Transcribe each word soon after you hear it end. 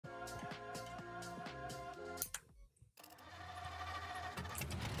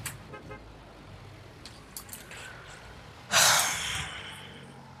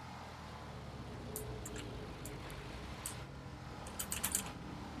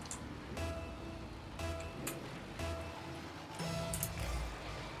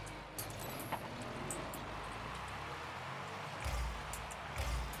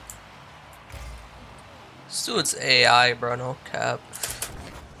This dude's AI, bro, no cap.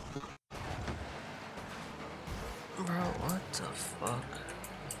 Bro, what the fuck?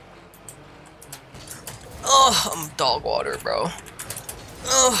 Oh, I'm dog water, bro.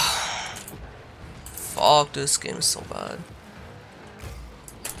 Oh, fuck, this game is so bad.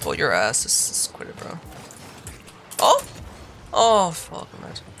 Oh, your ass is quit it, bro. Oh! Oh, fuck,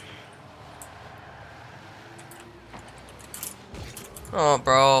 imagine. Oh,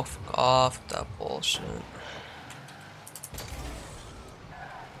 bro, fuck off with that bullshit.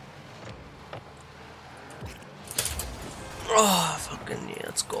 Oh, fucking yeah,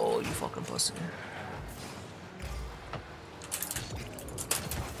 let's go, you fucking pussy.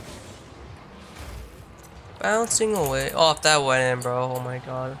 Bouncing away. Oh, if that went in, bro, oh my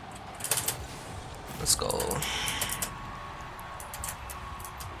god. Let's go.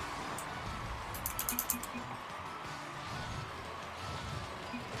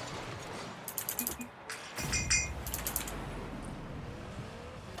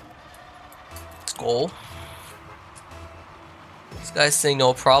 Let's go. This guy's saying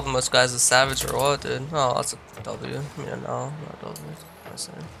no problem. This guy's a savage or what, dude? Oh, that's a W. Yeah, no, not W. That's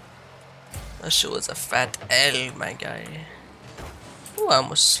it. That shit was a fat L, my guy. Oh, I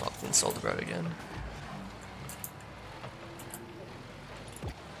almost fucking sold the bread again.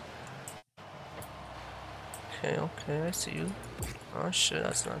 Okay, okay, I see you. Oh shit,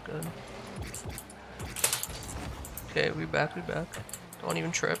 that's not good. Okay, we back, we back. Don't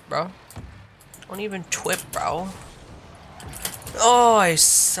even trip, bro. Don't even twip, bro. Oh,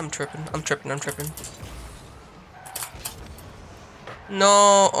 I'm tripping. I'm tripping. I'm tripping.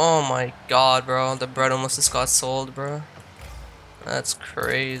 No, oh my god, bro. The bread almost just got sold, bro. That's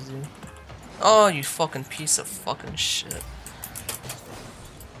crazy. Oh, you fucking piece of fucking shit.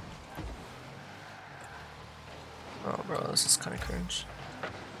 Oh, bro, this is kind of cringe.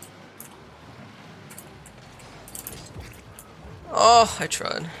 Oh, I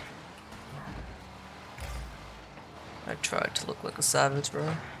tried. I tried to look like a savage,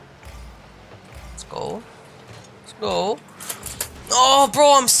 bro. Let's go. Let's go. Oh,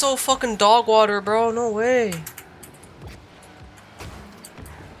 bro, I'm so fucking dog water, bro. No way.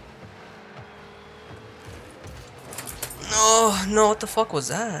 No, no, what the fuck was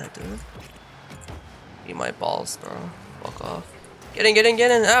that, dude? Eat my balls, bro. Fuck off. Get in, get in,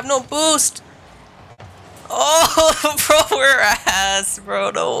 get in. I have no boost. Oh, bro, we're ass,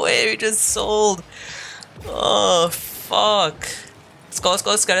 bro. No way, we just sold. Oh, fuck. Let's go, let's go,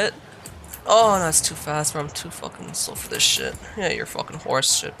 let's get it. Oh, that's too fast, bro. I'm too fucking slow for this shit. Yeah, you're fucking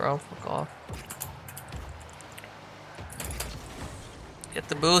horse shit, bro. Fuck off. Get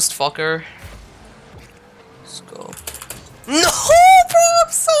the boost, fucker. Let's go. No, bro,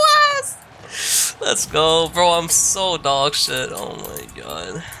 I'm so ass. Let's go, bro. I'm so dog shit. Oh my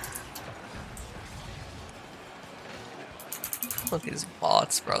god. Look at these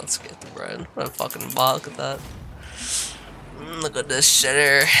bots, bro. Let's get the bread. What a fucking bot. Look at that. Look at this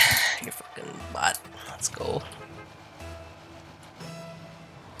shitter. You fucking bot. Let's go.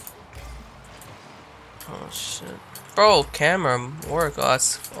 Oh shit. Bro, camera work. Oh,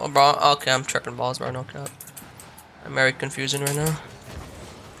 that's. Oh, bro. Okay, I'm tripping balls, bro. No cap. I'm very confusing right now.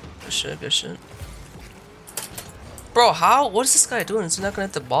 Good shit, good shit. Bro, how? What is this guy doing? Is he not gonna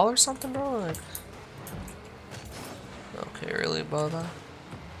hit the ball or something, bro? Like. Okay, really about that.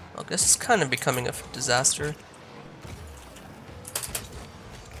 I guess it's kind of becoming a disaster.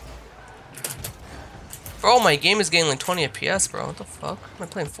 Bro, my game is getting like 20 FPS, bro. What the fuck? Am I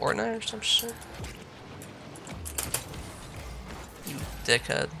playing Fortnite or some shit? You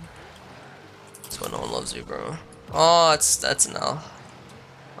dickhead. That's why no one loves you, bro. Oh, that's an L.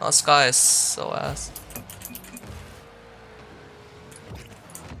 Oh, this guy is so ass.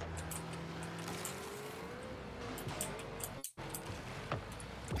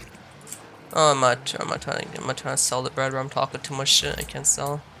 Oh, I'm not trying to sell the bread, bro. I'm talking too much shit. I can't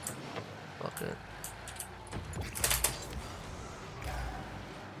sell. Fuck it.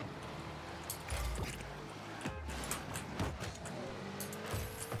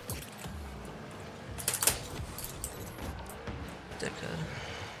 Dickhead.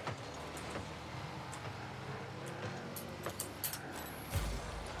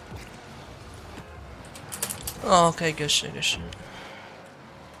 Oh, okay, good shit, good shit.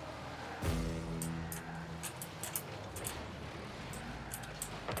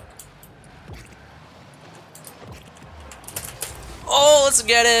 Oh, let's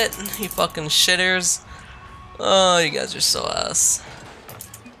get it! You fucking shitters. Oh, you guys are so ass.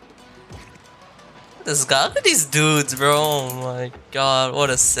 This guy, look at these dudes, bro. Oh my god, what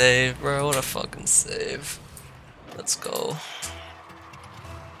a save, bro. What a fucking save. Let's go.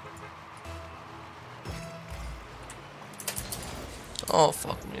 Oh,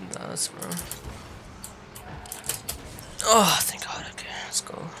 fuck me in the ass, bro. Oh, thank God. Okay, let's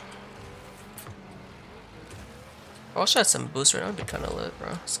go. I wish I had some boost right now. That'd be kind of lit,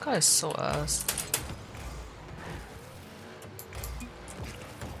 bro. This guy is so ass.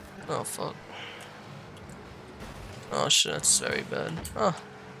 Oh, fuck. Oh, shit, that's very bad. Oh.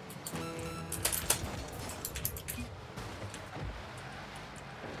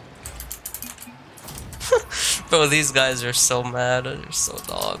 Bro, these guys are so mad. They're so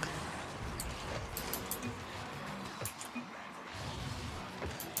dog.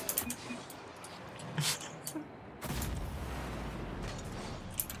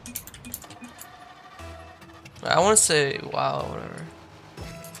 I want to say, wow, whatever.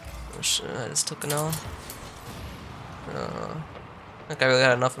 Oh shit, I just took an L. That guy really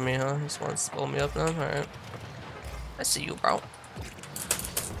had enough of me, huh? He just wants to blow me up now? Alright. I see you, bro.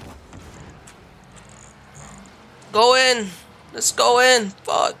 Go in! Let's go in!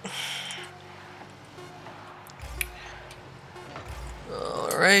 Fuck!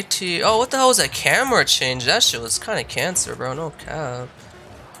 Alrighty. Oh, what the hell was that camera change? That shit was kind of cancer, bro. No cap.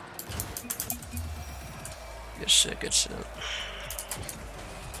 Good shit, good shit.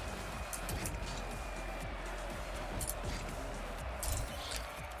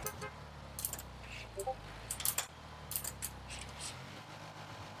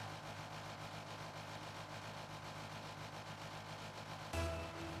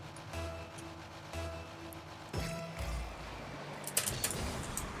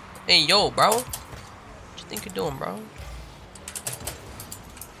 Hey, yo, bro. What you think you're doing, bro?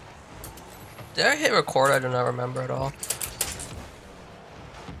 Did I hit record? I do not remember at all.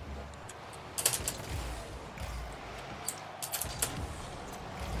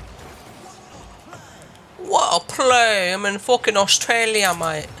 What a play! I'm in fucking Australia,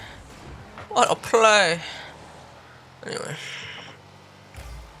 mate. What a play. Anyway.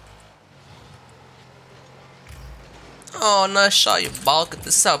 Oh, nice shot, you bulk.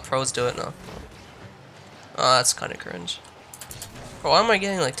 This is how pros do it now. Oh, that's kind of cringe. Bro, why am I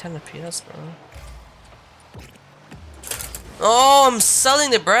getting like 10 FPS, bro? Oh, I'm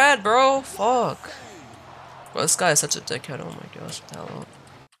selling the bread, bro. Fuck. Bro, this guy is such a dickhead. Oh my gosh, what the hell?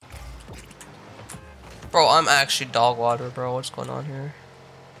 Bro, I'm actually dog water, bro. What's going on here?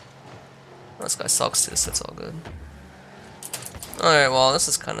 Oh, this guy sucks too, so it's all good. Alright, well, this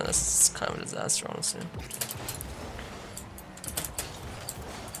is kind of a disaster, honestly.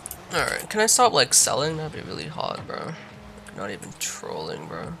 Alright, can I stop like selling? That'd be really hot, bro. Like, not even trolling,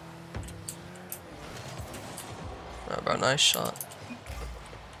 bro. Alright, bro, nice shot.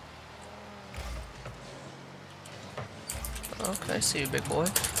 Okay, see you, big boy.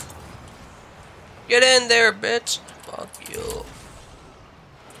 Get in there, bitch! Fuck you.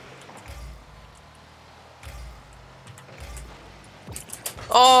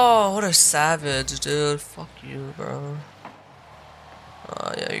 Oh, what a savage, dude. Fuck you, bro.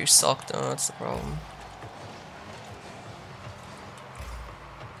 Yeah, you suck, though. That's the problem.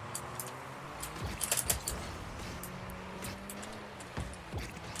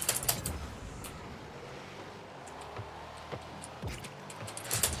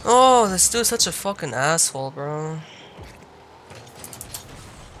 Oh, this dude's such a fucking asshole, bro.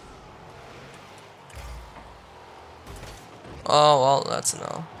 Oh, well, that's an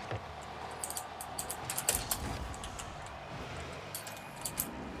L.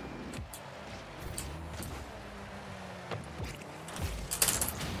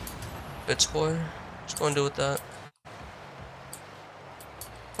 Bitch boy. What you gonna do with that?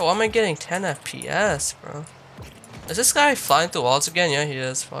 Bro, why am I getting 10 FPS, bro? Is this guy flying through walls again? Yeah, he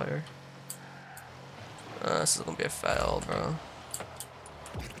is. Fire. This is gonna be a fail, bro.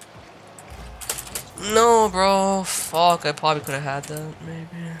 No, bro. Fuck, I probably could have had that,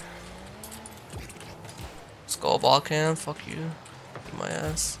 maybe. Let's go, ball cam. Fuck you. Eat my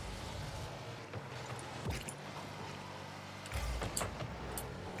ass.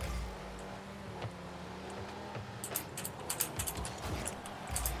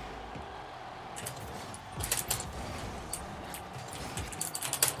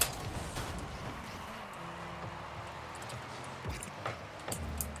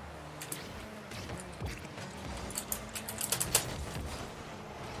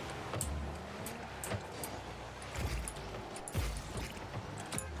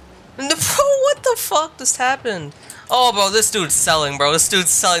 Bro, what the fuck just happened? Oh, bro, this dude's selling, bro. This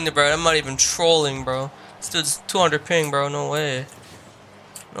dude's selling the bread. I'm not even trolling, bro. This dude's 200 ping, bro. No way.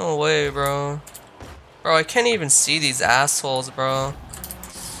 No way, bro. Bro, I can't even see these assholes, bro.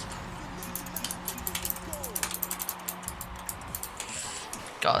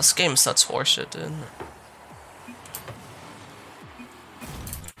 God, this game is such horseshit, dude.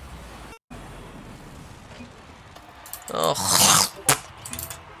 Ugh.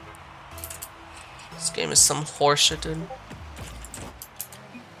 This game is some horseshit, dude.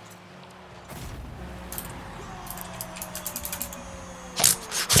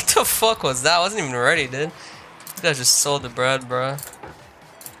 What the fuck was that? I wasn't even ready, dude. This guy just sold the bread, bro.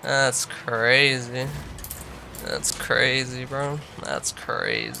 That's crazy. That's crazy, bro. That's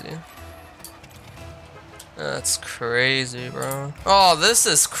crazy. That's crazy, bro. Oh, this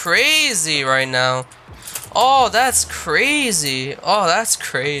is crazy right now. Oh, that's crazy. Oh, that's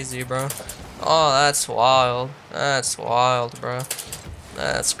crazy, bro. Oh, that's wild. That's wild, bro.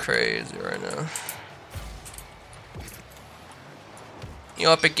 That's crazy right now.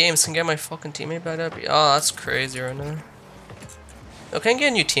 Yo, Epic Games can get my fucking teammate back up. Oh, that's crazy right now. Yo, can I get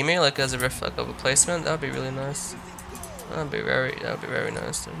a new teammate like as a replacement? That'd be really nice. That'd be very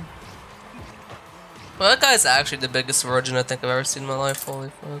nice, dude. Well, that guy's actually the biggest virgin I think I've ever seen in my life. Holy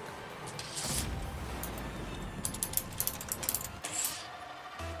fuck.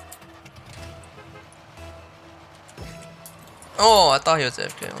 Oh, I thought he was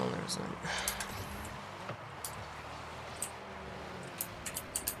AFK. Oh, there's that.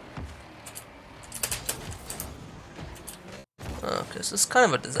 Okay, so it's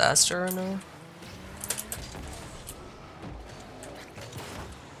kind of a disaster right now.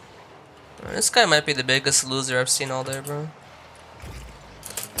 This guy might be the biggest loser I've seen all day, bro.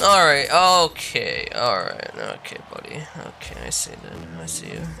 Alright, okay, alright, okay, buddy. Okay, I see that. I see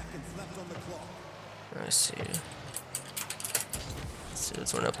you. I see you. Let's see,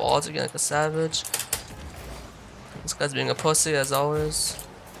 let's win up balls again like a savage. This guy's being a pussy as always.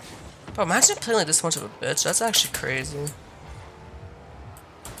 Bro, imagine playing like this much of a bitch. That's actually crazy.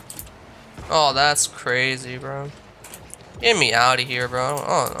 Oh, that's crazy, bro. Get me out of here, bro.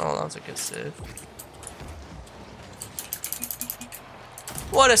 Oh, that was a good save.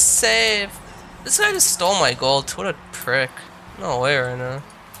 What a save! This guy just stole my gold. What a prick. No way right now.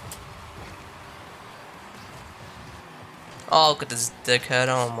 Oh, look at this dickhead.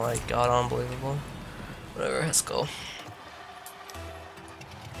 Oh my god, unbelievable. Whatever, let's go.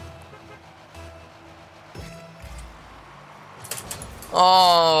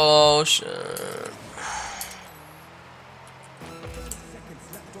 Oh, shit.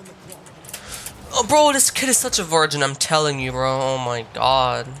 Oh, bro, this kid is such a virgin, I'm telling you, bro. Oh my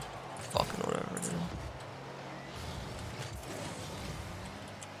god. Fucking whatever, dude.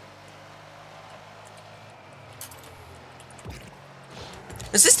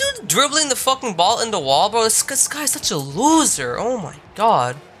 Is this dude dribbling the fucking ball in the wall, bro? This guy's such a loser. Oh my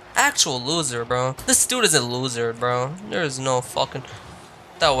god. Actual loser, bro. This dude is a loser, bro. There is no fucking...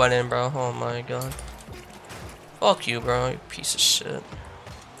 That went in, bro. Oh my god. Fuck you, bro. You piece of shit.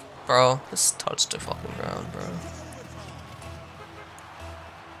 Bro, just touched the fucking ground,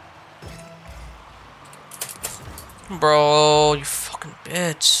 bro. Bro, you fucking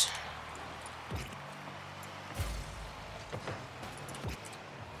bitch.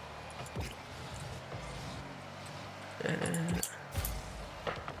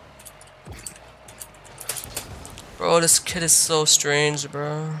 Bro, this kid is so strange,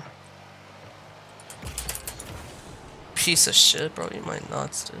 bro. Piece of shit, bro. You might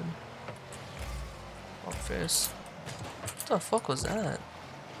nuts, dude. Fuck face. What the fuck was that?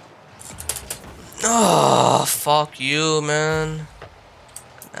 Oh, fuck you, man.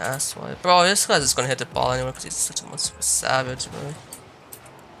 Asswipe. Bro, this guy's just gonna hit the ball anyway because he's such a much of a savage, bro.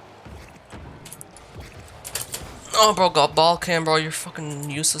 Oh, bro, got ball cam, bro. You're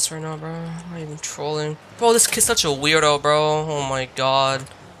fucking useless right now, bro. I'm not even trolling. Bro, this kid's such a weirdo, bro. Oh my god.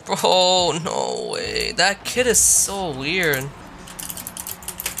 Bro, no way. That kid is so weird.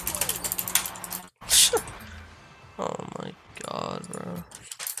 Oh my god, bro.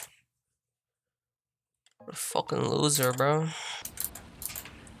 What a fucking loser, bro.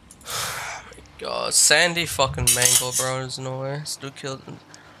 Oh my god. Sandy fucking Mango, bro. There's no way. This dude killed him.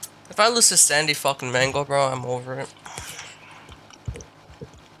 If I lose to Sandy fucking Mango, bro, I'm over it.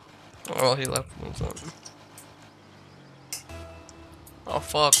 Oh, he left me something. Oh,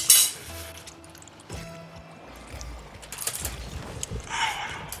 fuck.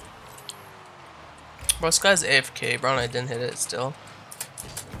 Bro, this guy's AFK, bro, and I didn't hit it still.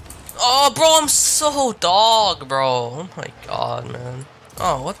 Oh, bro, I'm so dog, bro. Oh my god, man.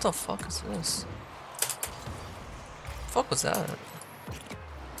 Oh, what the fuck is this? Fuck was that?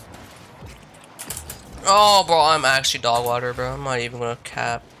 Oh, bro, I'm actually dog water, bro. I'm not even gonna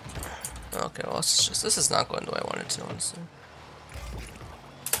cap. Okay, well, it's just, this is not going the way I wanted to, honestly.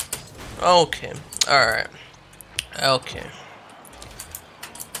 Okay, alright. Okay.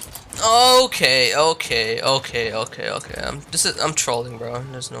 Okay. I'm trolling, bro.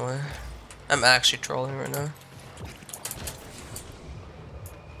 There's no way. I'm actually trolling right now.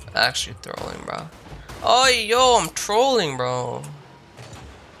 Actually trolling, bro. Oh, yo, I'm trolling, bro.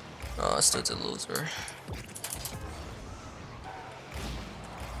 Oh, this dude's a loser.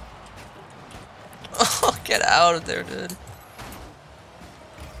 Oh, get out of there, dude.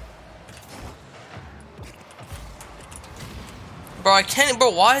 Bro, I can't.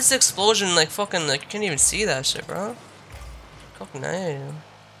 Bro, why is the explosion like fucking like? You can't even see that shit, bro. Fucking A.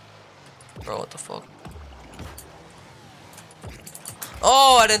 Bro, what the fuck?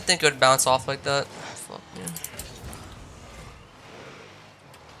 Oh, I didn't think it would bounce off like that. Fuck, man.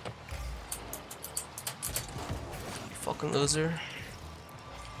 You fucking loser.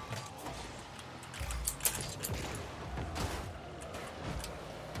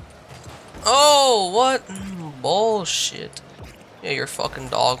 Oh, what? Bullshit. Yeah, you're fucking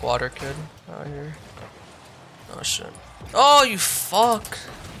dog water kid out here. Oh shit. Oh, you fuck.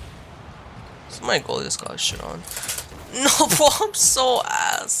 It's my goalie just got shit on. No, bro, I'm so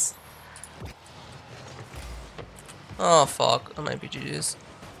ass. Oh fuck, that might be GG's.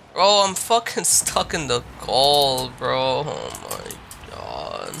 Bro, I'm fucking stuck in the goal, bro. Oh my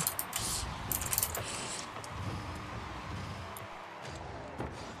god.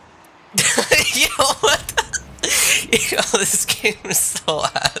 Yo, what? Yo, this game is so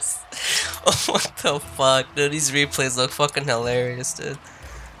ass. Oh, what the fuck, dude? These replays look fucking hilarious, dude.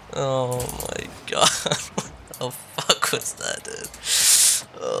 Oh my god. What the fuck was that, dude?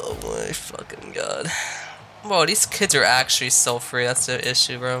 Oh my fucking god. Bro, these kids are actually so free. That's the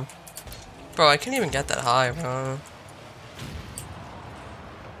issue, bro. Bro, I can't even get that high, bro.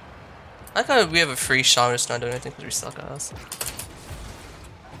 I thought we have a free shot, we're just not doing anything because we suck ass.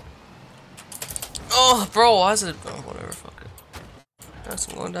 Oh, bro, why is it? Oh, whatever, fuck it. Yes,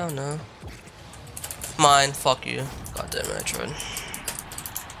 I'm going down now. Mine, fuck you. God damn it, I tried.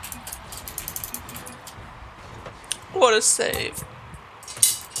 What a save.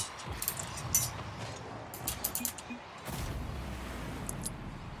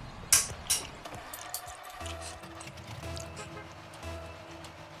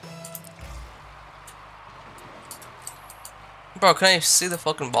 Bro, can I see the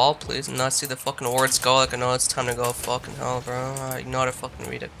fucking ball, please, and not see the fucking words go like I know it's time to go fucking hell, bro. I know how to fucking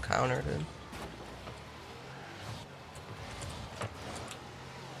read a counter, dude.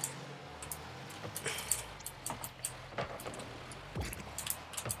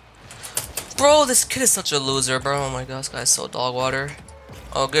 Bro, this kid is such a loser, bro. Oh my god, this guy's so dog water.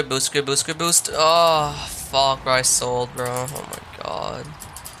 Oh, good boost, good boost, good boost. Oh, fuck, bro, I sold, bro. Oh my god.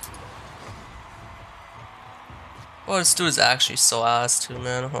 Oh, this dude is actually so ass too,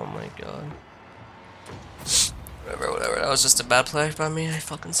 man. Oh my god. Whatever, whatever. That was just a bad play by me. I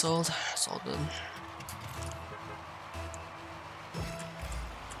fucking sold. It's all good.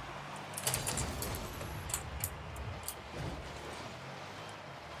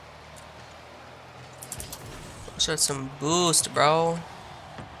 Let's get some boost, bro.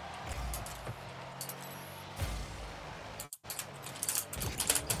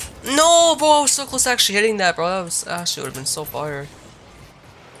 No, bro, I was so close to actually hitting that, bro. That was actually would have been so fire.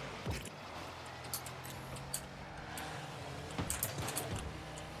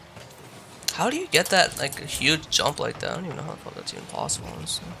 How do you get that, like, a huge jump like that? I don't even know how the fuck that's even possible,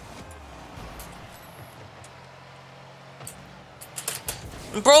 honestly.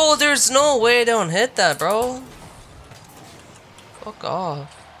 Bro, there's no way I don't hit that, bro. Fuck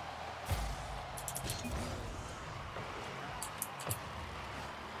off.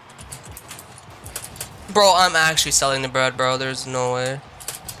 Bro, I'm actually selling the bread, bro. There's no way.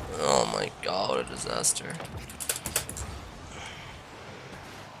 Oh my god, what a disaster.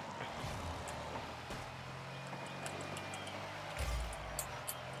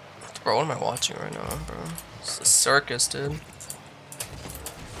 Bro, what am I watching right now, bro? It's a circus, dude.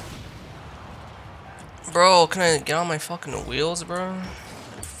 Bro, can I get on my fucking wheels, bro?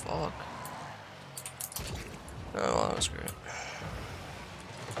 Fuck. Oh, well, that was great.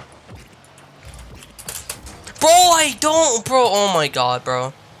 Bro, I don't, bro. Oh my god,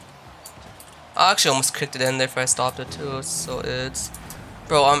 bro. I actually almost kicked it in there if I stopped it too. So it's,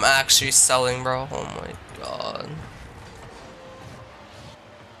 bro. I'm actually selling, bro. Oh my god.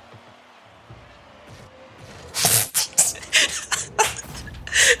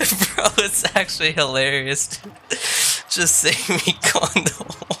 Bro, it's actually hilarious, dude. Just seeing me go on the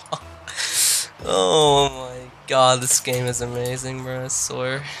wall. Oh my god, this game is amazing, bro. I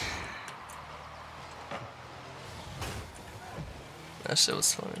swear. That shit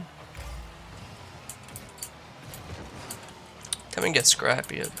was funny. Time to get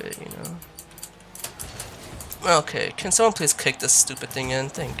scrappy a bit, you know. Okay, can someone please kick this stupid thing in?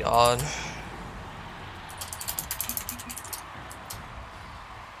 Thank God.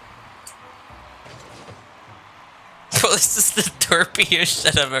 this is the derpiest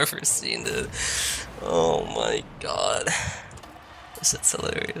shit I've ever seen, dude. Oh my god. This shit's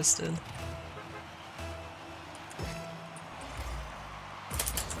hilarious, dude.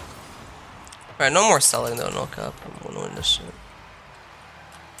 Alright, no more selling though, no cap. I'm gonna win this shit.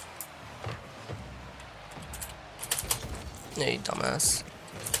 Yeah, you dumbass.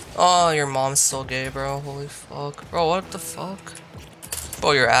 Oh, your mom's so gay, bro. Holy fuck. Bro, what the fuck?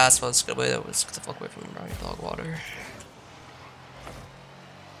 Bro, your ass was good. Wait, let's get the fuck away from me, bro. You dog water.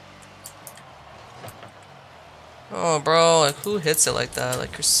 Oh, bro, like, who hits it like that?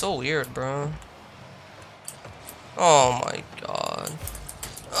 Like, you're so weird, bro. Oh my god.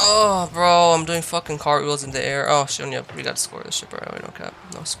 Oh, bro, I'm doing fucking cartwheels in the air. Oh, shit, yep, we gotta score this shit, bro. Wait, no cap.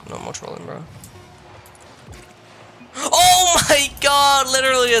 No more trolling, bro. Oh my god,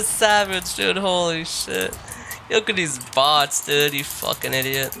 literally a savage, dude. Holy shit. Look at these bots, dude. You fucking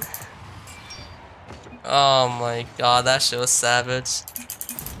idiot. Oh my god, that shit was savage.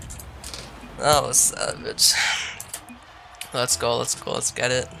 That was savage. Let's go, let's go, let's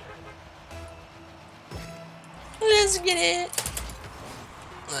get it. Let's get it.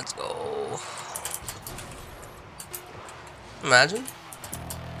 Let's go. Imagine.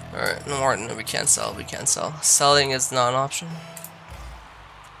 Alright, no more. No, we can't sell. We can't sell. Selling is not an option.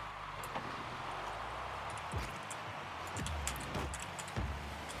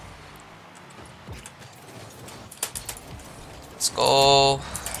 Let's go.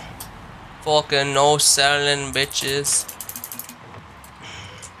 Fucking no selling, bitches.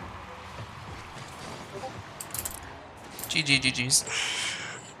 GG's.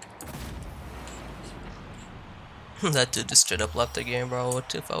 That dude just straight up left the game, bro.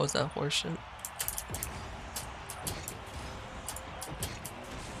 What if I was that horseshit?